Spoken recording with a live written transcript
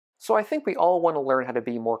So I think we all want to learn how to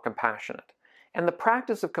be more compassionate. And the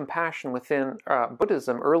practice of compassion within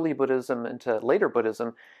Buddhism, early Buddhism into later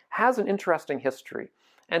Buddhism, has an interesting history.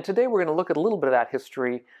 And today we're going to look at a little bit of that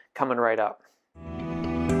history coming right up.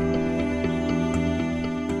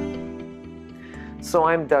 So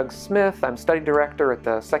I'm Doug Smith. I'm study director at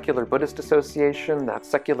the Secular Buddhist Association. That's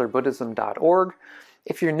secularbuddhism.org.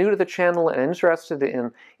 If you're new to the channel and interested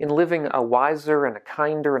in living a wiser and a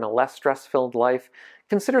kinder and a less stress-filled life,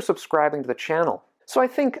 consider subscribing to the channel. So I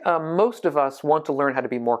think most of us want to learn how to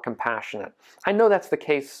be more compassionate. I know that's the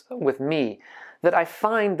case with me, that I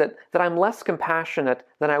find that I'm less compassionate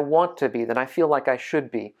than I want to be, than I feel like I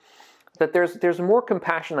should be, that there's more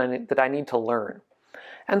compassion that I need to learn.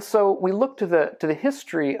 And so we look to the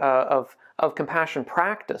history of compassion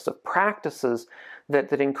practice, of practices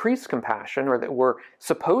that increase compassion, or that were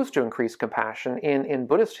supposed to increase compassion in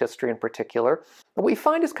Buddhist history in particular. What we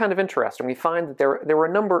find is kind of interesting. We find that there were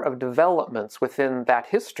a number of developments within that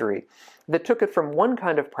history that took it from one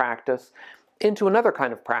kind of practice into another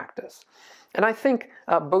kind of practice. And I think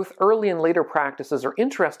both early and later practices are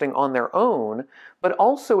interesting on their own, but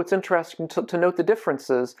also it's interesting to note the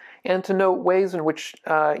differences and to note ways in which,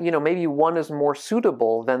 maybe one is more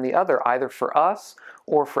suitable than the other, either for us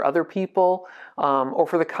or for other people, or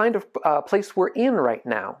for the kind of place we're in right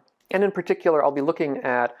now. And in particular, I'll be looking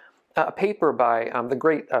at a paper by the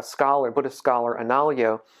great Buddhist scholar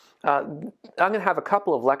Anālayo. I'm going to have a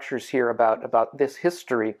couple of lectures here about this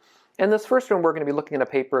history. And this first one, we're going to be looking at a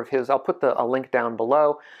paper of his, I'll put a link down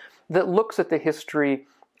below, that looks at the history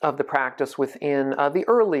of the practice within the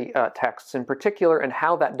early texts in particular, and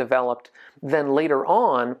how that developed then later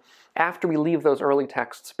on, after we leave those early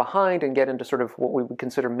texts behind and get into sort of what we would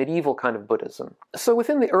consider medieval kind of Buddhism. So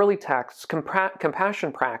within the early texts,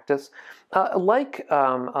 compassion practice, like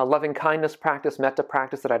a loving-kindness practice, metta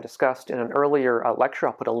practice that I discussed in an earlier lecture,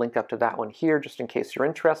 I'll put a link up to that one here just in case you're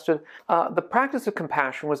interested. The practice of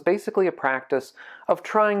compassion was basically a practice of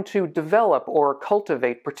trying to develop or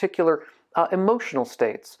cultivate particular emotional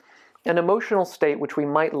states. An emotional state which we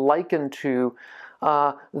might liken to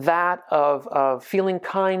that of feeling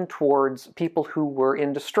kind towards people who were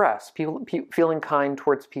in distress, feeling kind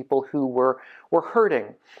towards people who were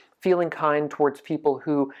hurting, feeling kind towards people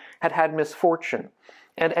who had misfortune,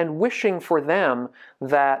 and wishing for them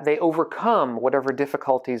that they overcome whatever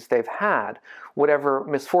difficulties they've had, whatever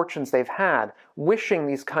misfortunes they've had, wishing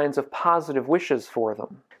these kinds of positive wishes for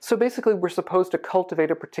them. So basically, we're supposed to cultivate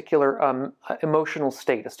a particular emotional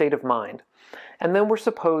state, a state of mind. And then we're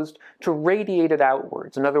supposed to radiate it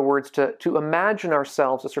outwards. In other words, to imagine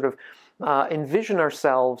ourselves, to sort of envision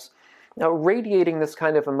ourselves radiating this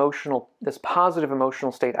kind of this positive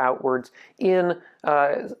emotional state outwards in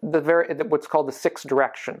what's called the 6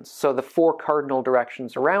 directions. So the 4 cardinal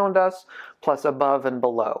directions around us, plus above and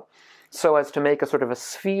below, so as to make a sort of a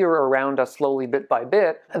sphere around us slowly, bit by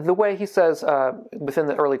bit. The way he says within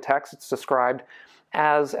the early text, it's described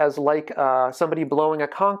as like somebody blowing a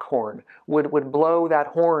conch horn would blow that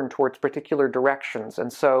horn towards particular directions,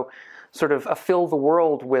 and so sort of fill the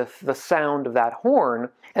world with the sound of that horn.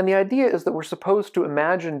 And the idea is that we're supposed to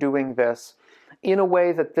imagine doing this in a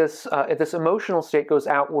way that this emotional state goes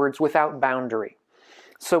outwards without boundary.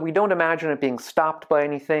 So we don't imagine it being stopped by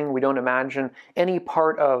anything. We don't imagine any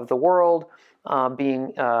part of the world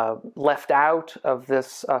being left out of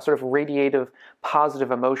this sort of radiative,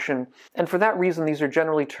 positive emotion. And for that reason, these are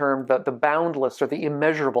generally termed the boundless or the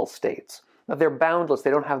immeasurable states. They're boundless.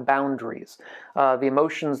 They don't have boundaries. The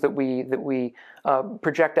emotions that we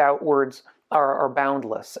project outwards are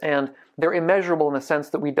boundless, and they're immeasurable in the sense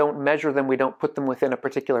that we don't measure them. We don't put them within a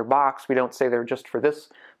particular box. We don't say they're just for this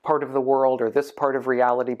part of the world or this part of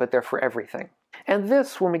reality, but they're for everything. And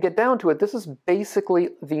this, when we get down to it, this is basically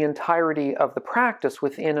the entirety of the practice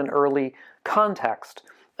within an early context.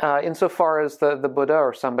 Insofar as the Buddha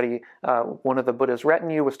or somebody, one of the Buddha's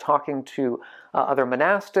retinue, was talking to other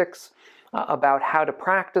monastics about how to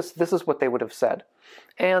practice, this is what they would have said.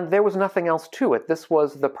 And there was nothing else to it. This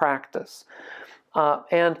was the practice.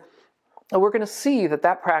 And we're going to see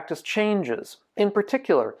that practice changes. In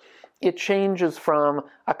particular, it changes from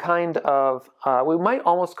a kind of, we might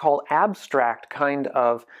almost call abstract kind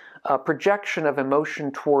of projection of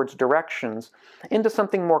emotion towards directions into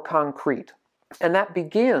something more concrete. And that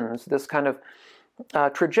begins, this kind of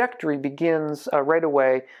trajectory begins right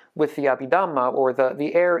away with the Abhidhamma, or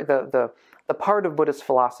the part of Buddhist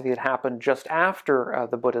philosophy that happened just after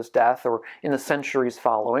the Buddha's death, or in the centuries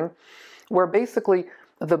following, where basically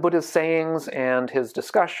the Buddha's sayings and his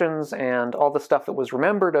discussions and all the stuff that was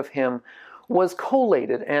remembered of him was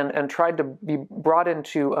collated and tried to be brought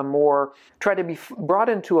into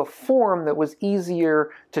a form that was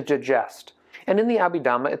easier to digest. And in the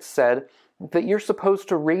Abhidhamma, it's said that you're supposed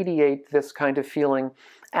to radiate this kind of feeling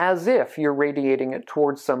as if you're radiating it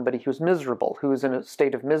towards somebody who's miserable, who is in a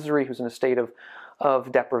state of misery, who's in a state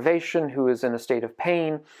of deprivation, who is in a state of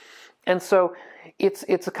pain. And so it's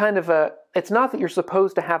not that you're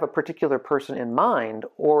supposed to have a particular person in mind,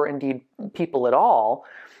 or indeed people at all,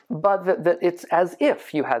 but that it's as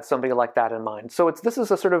if you had somebody like that in mind. So this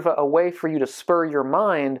is a sort of a way for you to spur your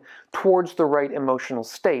mind towards the right emotional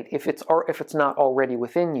state, if it's not already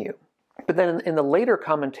within you. But then in the later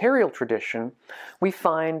commentarial tradition, we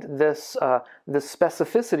find this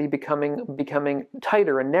specificity becoming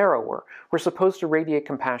tighter and narrower. We're supposed to radiate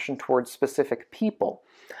compassion towards specific people.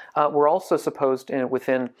 We're also supposed,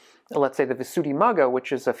 within, let's say, the Visuddhimagga,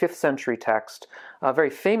 which is a 5th century text, a very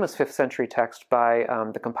famous 5th century text by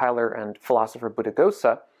the compiler and philosopher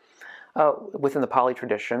Buddhaghosa, within the Pali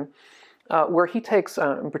tradition, where he takes,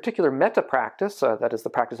 in particular, metta practice, that is the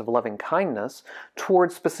practice of loving kindness,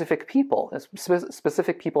 towards specific people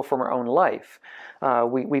from our own life.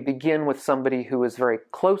 We begin with somebody who is very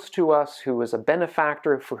close to us, who is a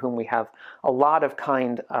benefactor, for whom we have a lot of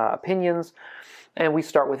kind opinions, and we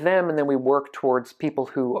start with them, and then we work towards people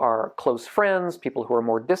who are close friends, people who are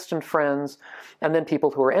more distant friends, and then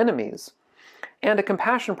people who are enemies. And a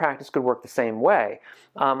compassion practice could work the same way.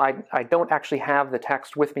 I don't actually have the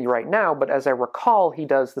text with me right now, but as I recall, he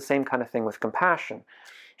does the same kind of thing with compassion.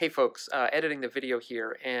 Hey folks, editing the video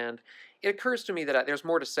here, and it occurs to me that there's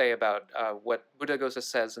more to say about what Buddhaghosa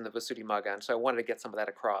says in the Visuddhimagga, and so I wanted to get some of that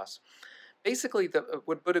across. Basically,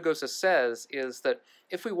 what Buddhaghosa says is that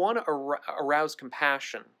if we want to arouse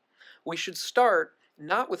compassion, we should start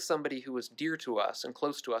not with somebody who is dear to us and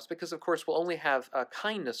close to us, because of course we'll only have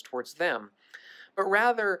kindness towards them, but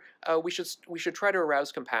rather we should try to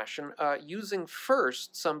arouse compassion using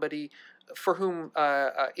first somebody for whom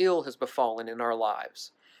ill has befallen in our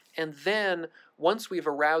lives. And then, once we've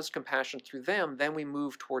aroused compassion through them, then we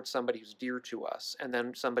move towards somebody who's dear to us, and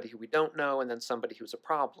then somebody who we don't know, and then somebody who's a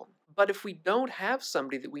problem. But if we don't have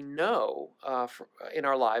somebody that we know in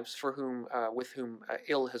our lives with whom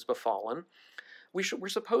ill has befallen, we're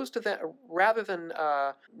supposed to then, rather than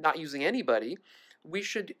not using anybody, we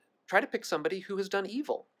should try to pick somebody who has done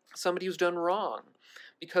evil, somebody who's done wrong,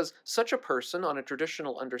 because such a person, on a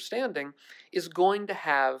traditional understanding, is going to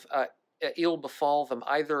have ill befall them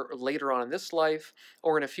either later on in this life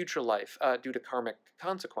or in a future life due to karmic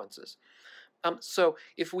consequences. So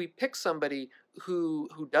if we pick somebody who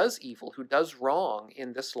does evil, who does wrong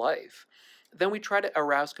in this life, then we try to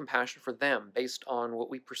arouse compassion for them based on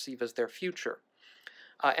what we perceive as their future.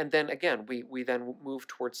 And then again, we then move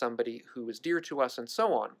towards somebody who is dear to us and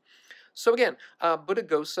so on. So again,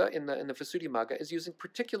 Buddhaghosa in the Visuddhimagga is using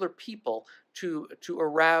particular people to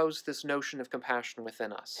arouse this notion of compassion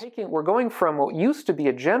within us. We're going from what used to be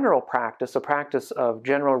a general practice, a practice of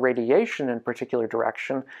general radiation in particular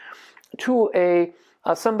direction, to a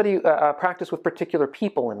practice with particular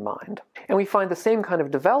people in mind. And we find the same kind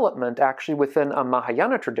of development actually within a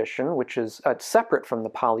Mahayana tradition, which is separate from the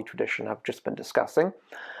Pali tradition I've just been discussing.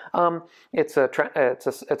 It's a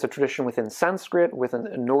tradition within Sanskrit, within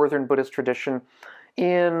a northern Buddhist tradition.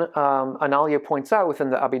 Anālayo points out within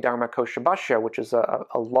the Abhidharma Koshabhashya, which is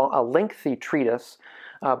a lengthy treatise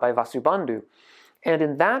by Vasubandhu. And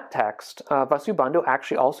in that text, Vasubandhu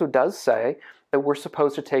actually also does say that we're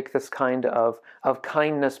supposed to take this kind of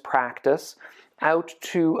kindness practice out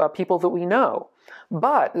to people that we know.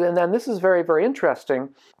 But, and then this is very, very interesting,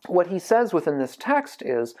 what he says within this text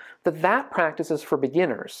is that practice is for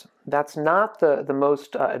beginners. That's not the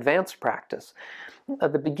most advanced practice.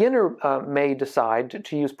 The beginner may decide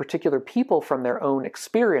to use particular people from their own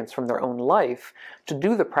experience, from their own life, to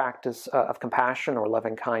do the practice of compassion or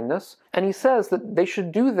loving kindness. And he says that they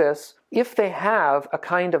should do this if they have a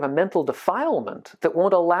kind of a mental defilement that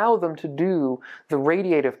won't allow them to do the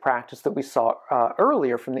radiative practice that we saw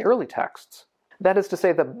earlier from the early texts. That is to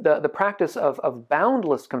say, the practice of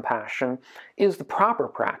boundless compassion is the proper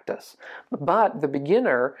practice. But the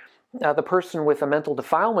beginner, the person with a mental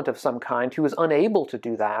defilement of some kind who is unable to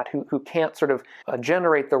do that, who can't sort of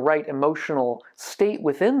generate the right emotional state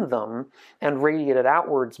within them and radiate it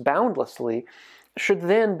outwards boundlessly, should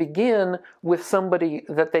then begin with somebody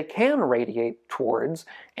that they can radiate towards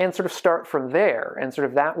and sort of start from there. And sort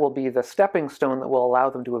of that will be the stepping stone that will allow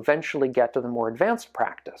them to eventually get to the more advanced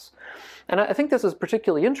practice. And I think this is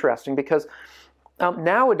particularly interesting because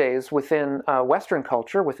nowadays within Western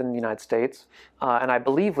culture, within the United States, and I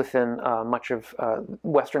believe within much of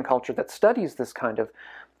Western culture that studies this kind of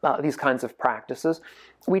these kinds of practices,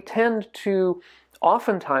 we tend to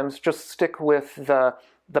oftentimes just stick with the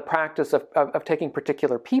practice of taking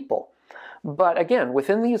particular people. But again,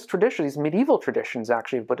 within these traditions, these medieval traditions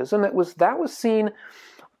actually of Buddhism, that was seen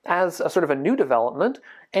as a sort of a new development,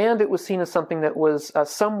 and it was seen as something that was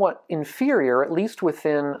somewhat inferior, at least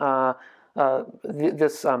within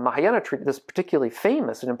this Mahayana treatise, this particularly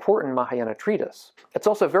famous and important Mahayana treatise. It's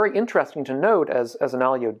also very interesting to note, as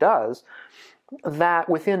Anālayo does, that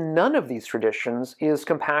within none of these traditions is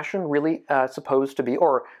compassion really supposed to be,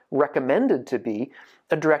 or recommended to be,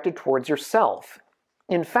 directed towards yourself.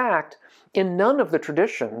 In fact, in none of the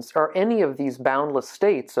traditions are any of these boundless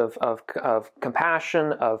states of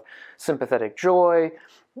compassion, of sympathetic joy,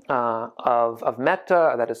 of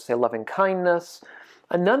metta, that is to say loving kindness.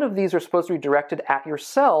 None of these are supposed to be directed at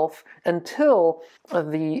yourself until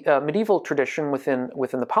the medieval tradition within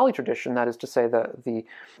the Pali tradition, that is to say the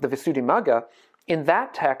Visuddhimagga. In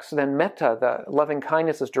that text, then metta, the loving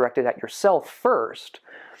kindness, is directed at yourself first.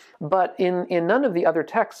 But in none of the other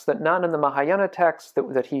texts, not in the Mahayana texts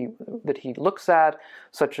that he looks at,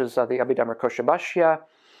 such as the Abhidhamma-kosha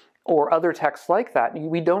or other texts like that,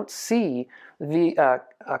 we don't see the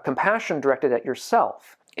compassion directed at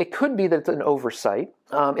yourself. It could be that it's an oversight.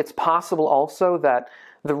 It's possible also that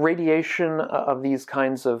the radiation of these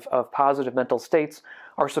kinds of positive mental states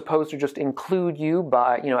are supposed to just include you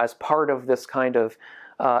by, as part of this kind of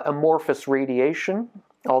amorphous radiation,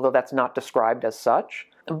 although that's not described as such.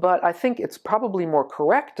 But I think it's probably more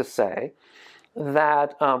correct to say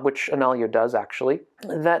that, which Anālayo does actually,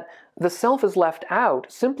 that the self is left out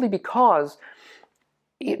simply because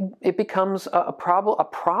it becomes a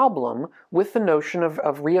problem with the notion of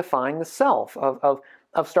reifying the self,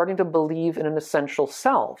 of starting to believe in an essential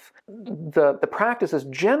self. The practice is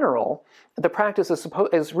general. The practice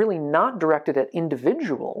is really not directed at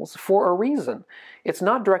individuals for a reason. It's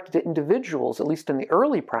not directed at individuals, at least in the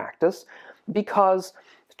early practice, because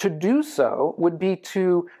to do so would be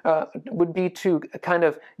to kind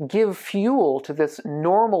of give fuel to this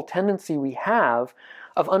normal tendency we have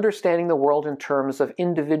of understanding the world in terms of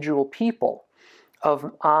individual people,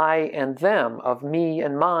 of I and them, of me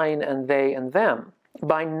and mine and they and them.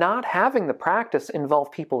 By not having the practice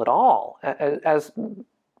involve people at all,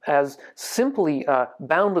 as simply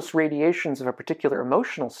boundless radiations of a particular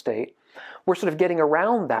emotional state, we're sort of getting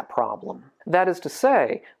around that problem. That is to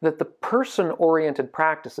say, that the person-oriented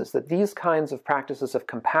practices, that these kinds of practices of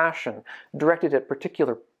compassion directed at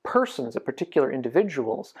particular persons, at particular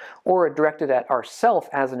individuals, or directed at ourself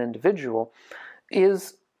as an individual,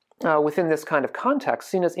 is within this kind of context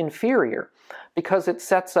seen as inferior, because it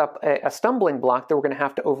sets up a stumbling block that we're going to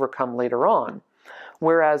have to overcome later on.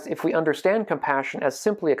 Whereas if we understand compassion as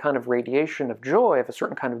simply a kind of radiation of joy, of a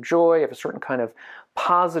certain kind of joy, of a certain kind of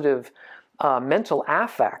positive mental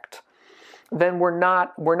affect, then we're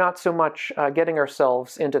not so much getting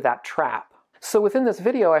ourselves into that trap. So within this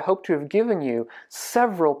video, I hope to have given you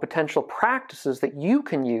several potential practices that you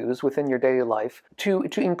can use within your daily life to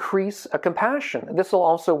increase compassion. This will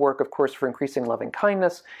also work, of course, for increasing loving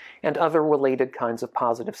kindness and other related kinds of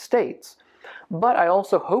positive states. But I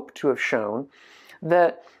also hope to have shown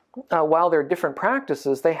that while there are different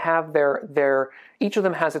practices, they have each of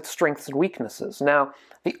them has its strengths and weaknesses. Now,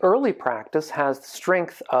 the early practice has the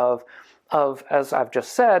strength of, as I've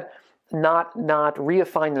just said, not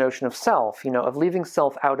reifying the notion of self, of leaving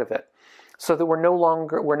self out of it, so that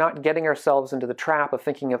we're not getting ourselves into the trap of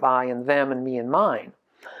thinking of I and them and me and mine.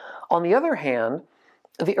 On the other hand,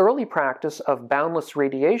 the early practice of boundless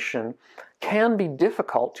radiation can be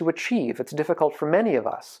difficult to achieve. It's difficult for many of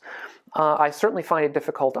us. I certainly find it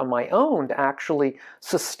difficult on my own to actually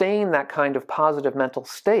sustain that kind of positive mental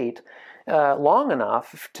state long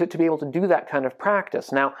enough to be able to do that kind of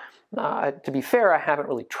practice. Now, to be fair, I haven't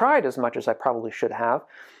really tried as much as I probably should have,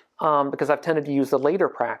 because I've tended to use the later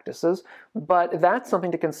practices, but that's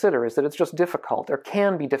something to consider, is that it's just difficult, or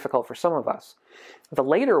can be difficult for some of us. The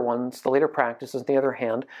later ones, the later practices, on the other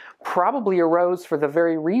hand, probably arose for the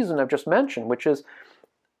very reason I've just mentioned, which is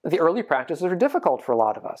the early practices are difficult for a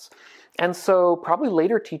lot of us. And so probably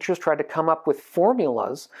later teachers tried to come up with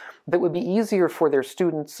formulas that would be easier for their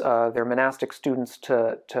students, their monastic students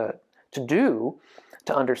to do,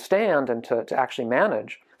 to understand, and to actually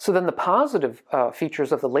manage. So then the positive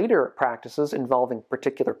features of the later practices involving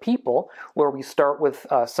particular people, where we start with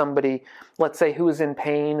somebody, let's say, who is in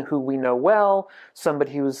pain, who we know well,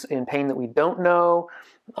 somebody who's in pain that we don't know,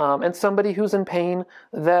 and somebody who's in pain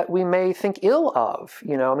that we may think ill of.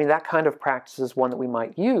 That kind of practice is one that we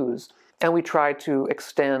might use. And we try to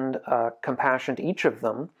extend compassion to each of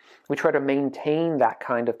them. We try to maintain that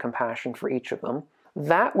kind of compassion for each of them.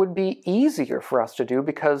 that would be easier for us to do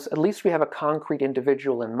because at least we have a concrete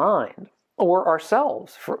individual in mind, or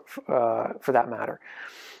ourselves for that matter.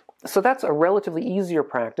 So that's a relatively easier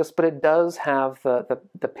practice, but it does have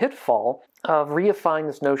the pitfall of reifying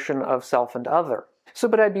this notion of self and other. So,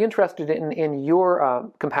 but I'd be interested in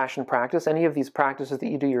your compassion practice, any of these practices that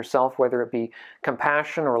you do yourself, whether it be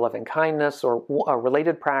compassion or loving kindness or a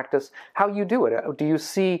related practice, how you do it. Do you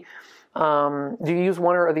see, do you use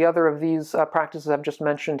one or the other of these practices I've just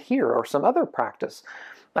mentioned here, or some other practice?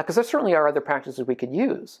 Because there certainly are other practices we could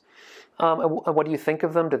use. What do you think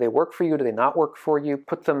of them? Do they work for you? Do they not work for you?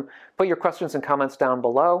 Put your questions and comments down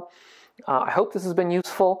below. I hope this has been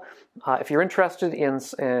useful. If you're interested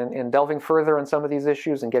in delving further on some of these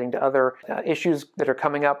issues and getting to other issues that are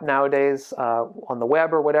coming up nowadays on the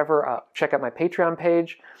web or whatever, check out my Patreon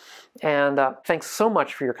page. And thanks so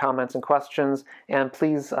much for your comments and questions. And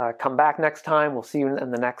please come back next time. We'll see you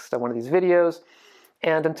in the next one of these videos.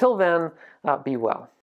 And until then, be well.